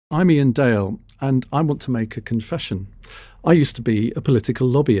I'm Iain Dale, and I want to make a confession. I used to be a political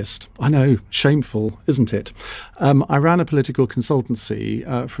lobbyist. I know, shameful, isn't it? I ran a political consultancy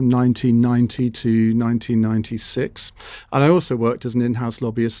from 1990 to 1996, and I also worked as an in-house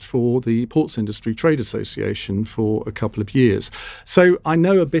lobbyist for the Ports Industry Trade Association for a couple of years. So I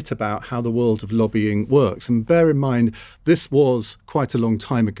know a bit about how the world of lobbying works, and bear in mind, this was quite a long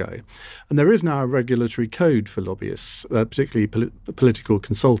time ago. And there is now a regulatory code for lobbyists, particularly political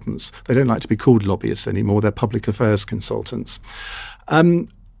consultants. They don't like to be called lobbyists anymore, they're public affairs consultants. And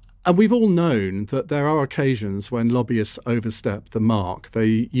we've all known that there are occasions when lobbyists overstep the mark.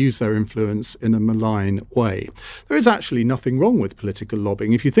 They use their influence in a malign way. There is actually nothing wrong with political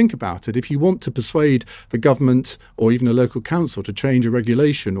lobbying. If you think about it, if you want to persuade the government or even a local council to change a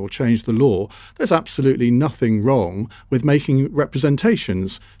regulation or change the law, there's absolutely nothing wrong with making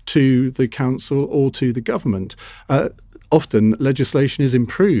representations to the council or to the government. Often legislation is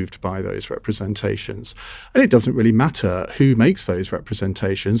improved by those representations. And it doesn't really matter who makes those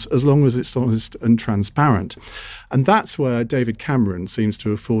representations as long as it's honest and transparent. And that's where David Cameron seems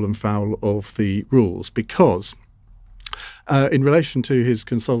to have fallen foul of the rules, because in relation to his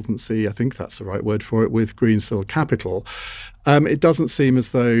consultancy, I think that's the right word for it, with Greensill Capital, it doesn't seem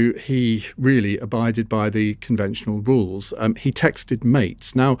as though he really abided by the conventional rules. He texted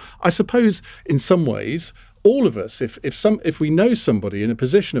mates. Now, I suppose in some ways, all of us, if we know somebody in a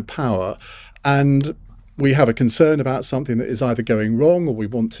position of power and we have a concern about something that is either going wrong or we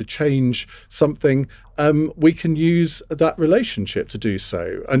want to change something, we can use that relationship to do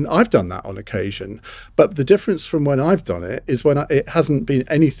so. And I've done that on occasion. But the difference from when I've done it is when it hasn't been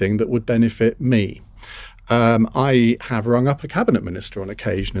anything that would benefit me. I have rung up a cabinet minister on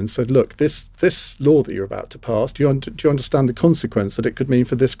occasion and said, look, this law that you're about to pass, do you understand the consequence that it could mean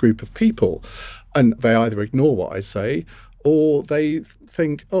for this group of people? And they either ignore what I say or they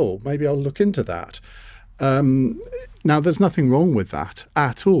think, oh, maybe I'll look into that. Now, there's nothing wrong with that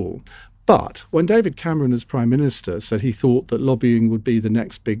at all. But when David Cameron as Prime Minister said he thought that lobbying would be the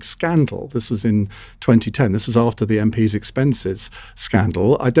next big scandal, this was in 2010, this was after the MP's expenses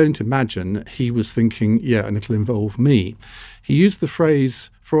scandal, I don't imagine he was thinking, yeah, and it'll involve me. He used the phrase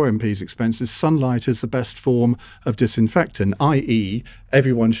for MP's expenses, sunlight is the best form of disinfectant, i.e.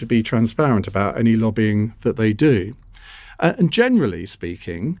 everyone should be transparent about any lobbying that they do. And generally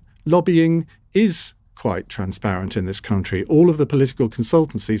speaking, lobbying is quite transparent in this country. All of the political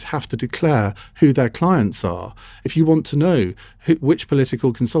consultancies have to declare who their clients are. If you want to know which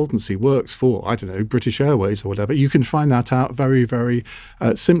political consultancy works for, I don't know, British Airways or whatever, you can find that out very, very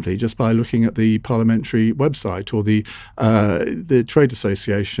simply just by looking at the parliamentary website or the Trade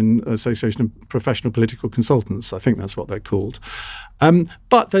Association of Professional Political Consultants. I think that's what they're called.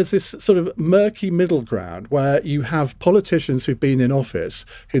 But there's this sort of murky middle ground where you have politicians who've been in office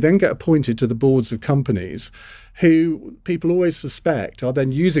who then get appointed to the boards of companies who people always suspect are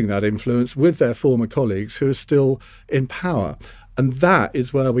then using that influence with their former colleagues who are still in power. And that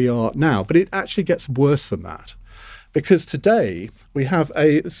is where we are now. But it actually gets worse than that. Because today we have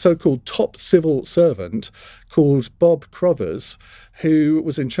a so-called top civil servant called Bob Crothers, who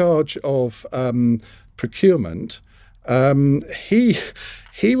was in charge of procurement.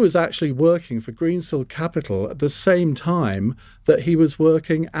 He was actually working for Greensill Capital at the same time that he was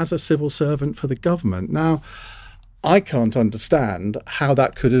working as a civil servant for the government. Now, I can't understand how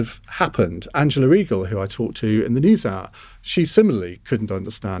that could have happened. Angela Eagle, who I talked to in the News Hour, she similarly couldn't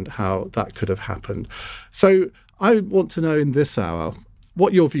understand how that could have happened. So I want to know in this hour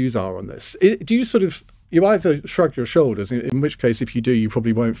what your views are on this. Do you sort of... You either shrug your shoulders, in which case, if you do, you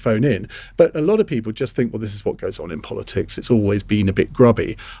probably won't phone in. But a lot of people just think, well, this is what goes on in politics. It's always been a bit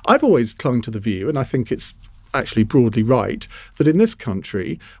grubby. I've always clung to the view, and I think it's actually broadly right, that in this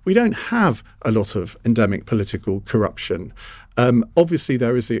country, we don't have a lot of endemic political corruption. Obviously,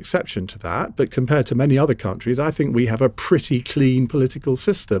 there is the exception to that, but compared to many other countries, I think we have a pretty clean political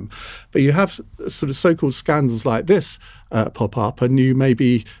system. But you have sort of so-called scandals like this pop up, and you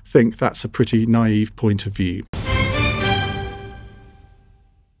maybe think that's a pretty naive point of view.